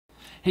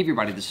Hey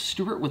everybody, this is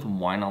Stuart with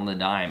Wine on the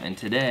Dime, and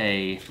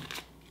today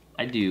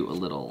I do a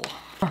little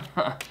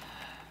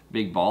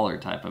big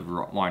baller type of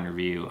wine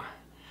review.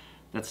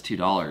 That's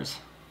 $2.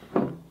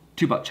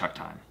 $2 chuck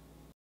time.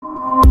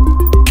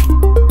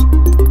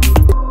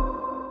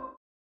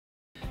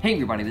 Hey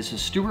everybody, this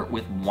is Stuart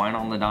with Wine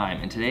on the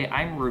Dime, and today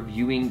I'm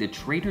reviewing the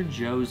Trader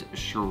Joe's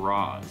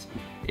Shiraz.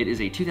 It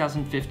is a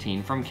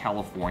 2015 from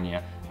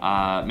California,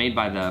 made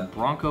by the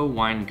Bronco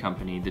Wine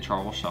Company, the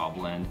Charles Shaw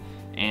blend,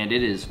 and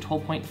it is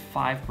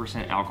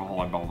 12.5% alcohol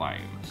by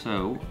volume.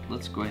 So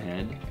let's go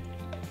ahead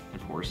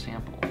and pour a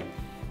sample.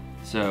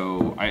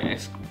 So I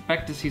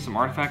expect to see some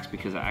artifacts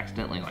because I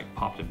accidentally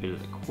popped a bit of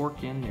the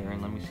cork in there,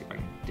 and let me see if I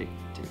can dig.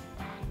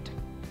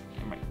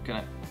 Am I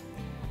gonna?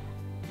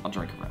 I'll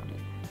drink around it.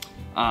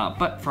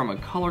 But from a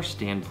color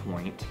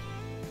standpoint,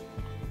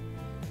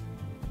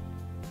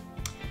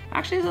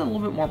 actually it's a little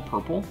bit more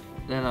purple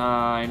than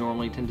I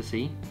normally tend to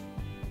see.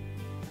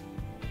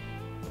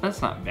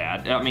 That's not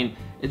bad. I mean,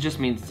 it just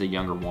means it's a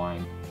younger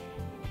wine,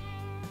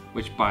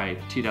 which by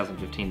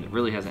 2015 it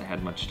really hasn't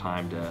had much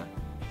time to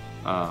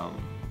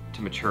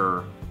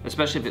mature.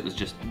 Especially if it was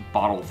just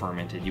bottle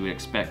fermented, you would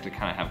expect to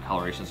kind of have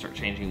coloration start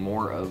changing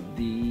more of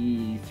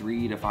the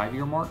 3 to 5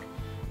 year mark.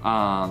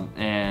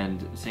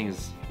 And seeing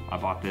as I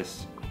bought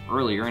this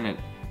earlier and it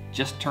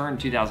just turned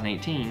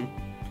 2018,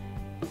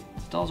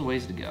 still has a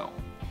ways to go.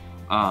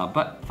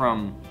 But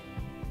from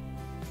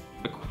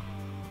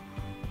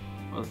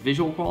a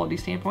visual quality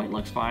standpoint, it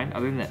looks fine,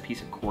 other than that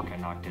piece of cork I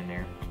knocked in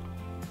there.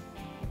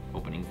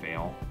 Opening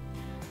fail.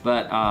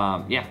 But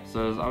yeah,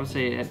 so I would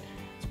say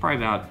it's probably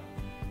about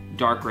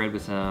dark red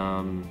with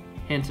some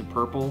hints of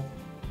purple.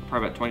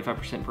 Probably about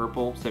 25%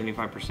 purple,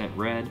 75%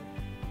 red.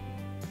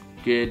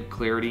 Good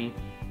clarity,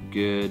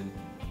 good,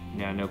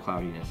 yeah, no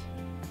cloudiness.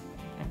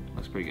 Yeah,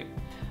 looks pretty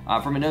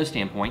good. From a nose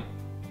standpoint,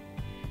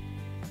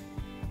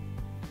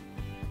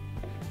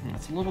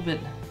 it's a little bit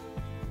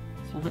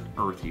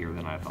earthier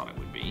than I thought it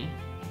would be.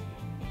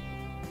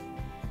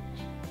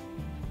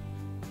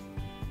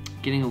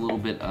 Getting a little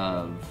bit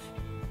of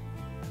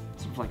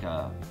sort of like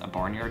a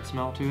barnyard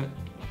smell to it.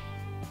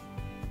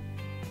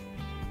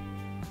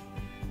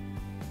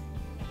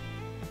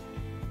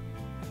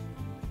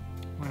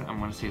 I'm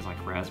gonna say it's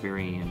like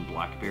raspberry and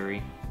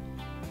blackberry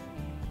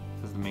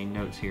as the main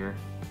notes here.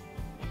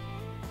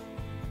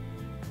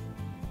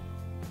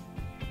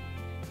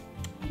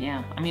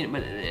 Yeah, I mean,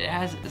 but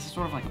it's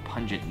sort of like a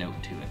pungent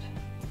note to it.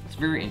 It's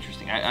very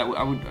interesting.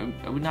 I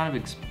would not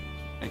have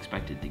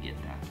expected to get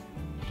that,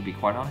 to be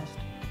quite honest.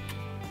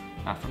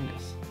 Not from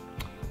this.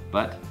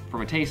 But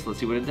from a taste, let's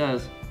see what it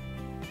does.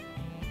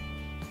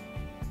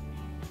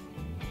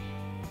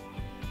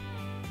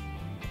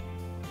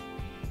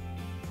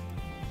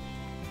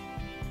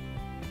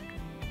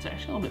 It's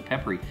actually a little bit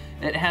peppery.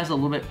 It has a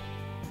little bit,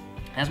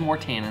 has more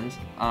tannins.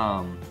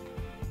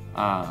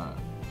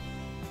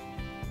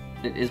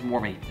 It is more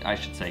of a, I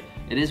should say,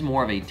 it is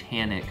more of a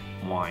tannic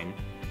wine.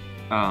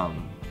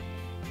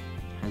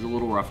 Has a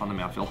little rough on the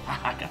mouthfeel.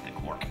 I got the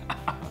cork.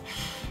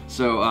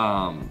 So,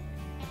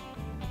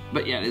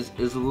 but yeah, it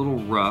is a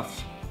little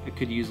rough. It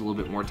could use a little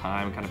bit more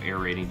time, kind of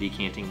aerating.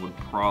 Decanting would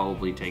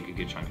probably take a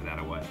good chunk of that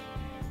away.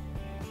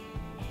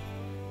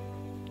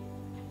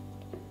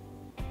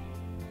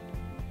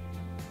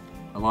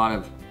 A lot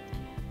of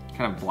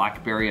kind of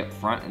blackberry up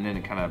front, and then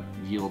it kind of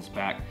yields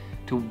back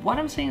to what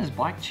I'm saying is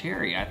black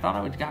cherry. I thought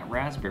I would got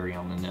raspberry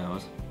on the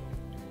nose.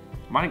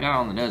 Might have got it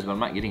on the nose, but I'm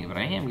not getting it, but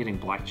I am getting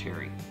black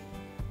cherry.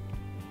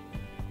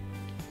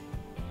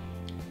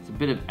 It's a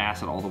bit of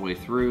acid all the way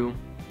through.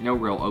 No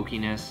real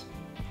oakiness,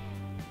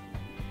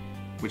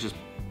 which is,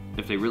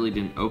 if they really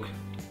didn't oak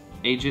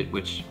age it,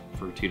 which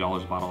for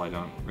 $2 a bottle I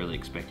don't really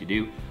expect you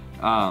to do,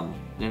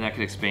 then that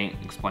could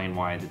explain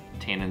why the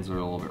tannins are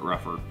a little bit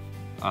rougher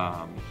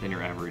than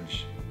your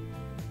average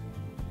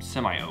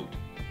semi-oaked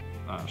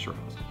Shiraz.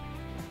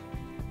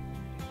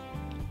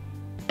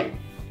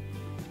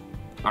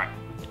 Alright,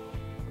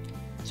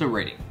 so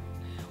rating.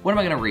 What am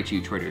I going to rate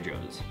you, Trader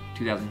Joe's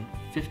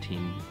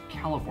 2015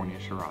 California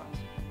Shiraz?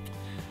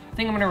 I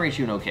think I'm going to rate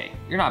you an okay.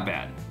 You're not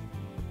bad.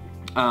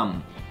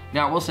 Now,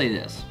 I will say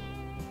this.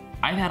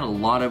 I've had a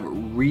lot of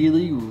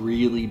really,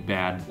 really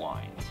bad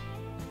wines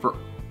for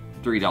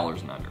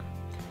 $3 and under.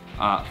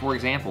 For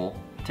example,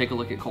 take a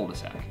look at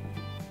Cul-de-sac.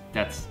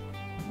 That's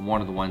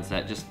one of the ones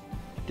that just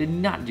did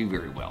not do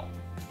very well.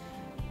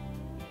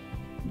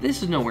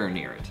 This is nowhere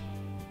near it.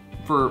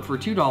 For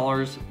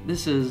 $2,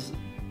 this is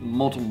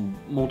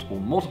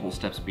multiple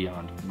steps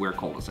beyond where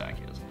Cul-de-sac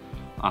is.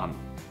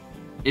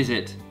 Is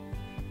it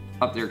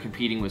up there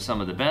competing with some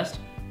of the best?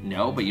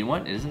 No, but you know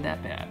what? It isn't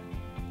that bad.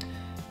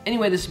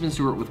 Anyway, this has been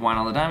Stuart with Wine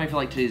on the Dime. If you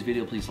like today's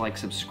video, please like,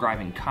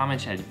 subscribe, and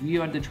comment. Have you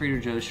had the Trader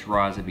Joe's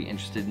Shiraz? I'd be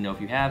interested to know if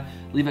you have.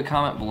 Leave a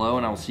comment below,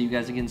 and I will see you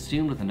guys again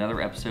soon with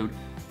another episode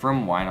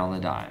from Wine on the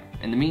Dime.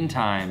 In the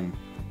meantime,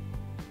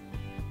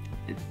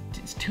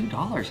 it's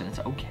 $2 and it's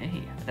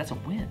okay. That's a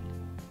win.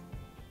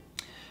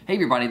 Hey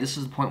everybody, this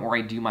is the point where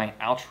I do my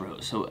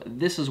outro. So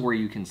this is where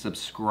you can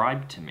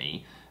subscribe to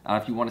me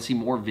if you want to see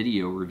more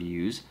video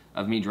reviews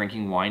of me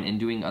drinking wine and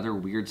doing other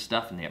weird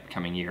stuff in the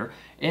upcoming year.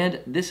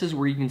 And this is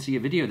where you can see a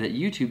video that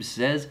YouTube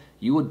says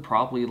you would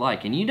probably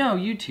like. And you know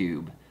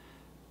YouTube,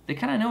 they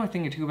kind of know a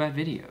thing or two about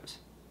videos.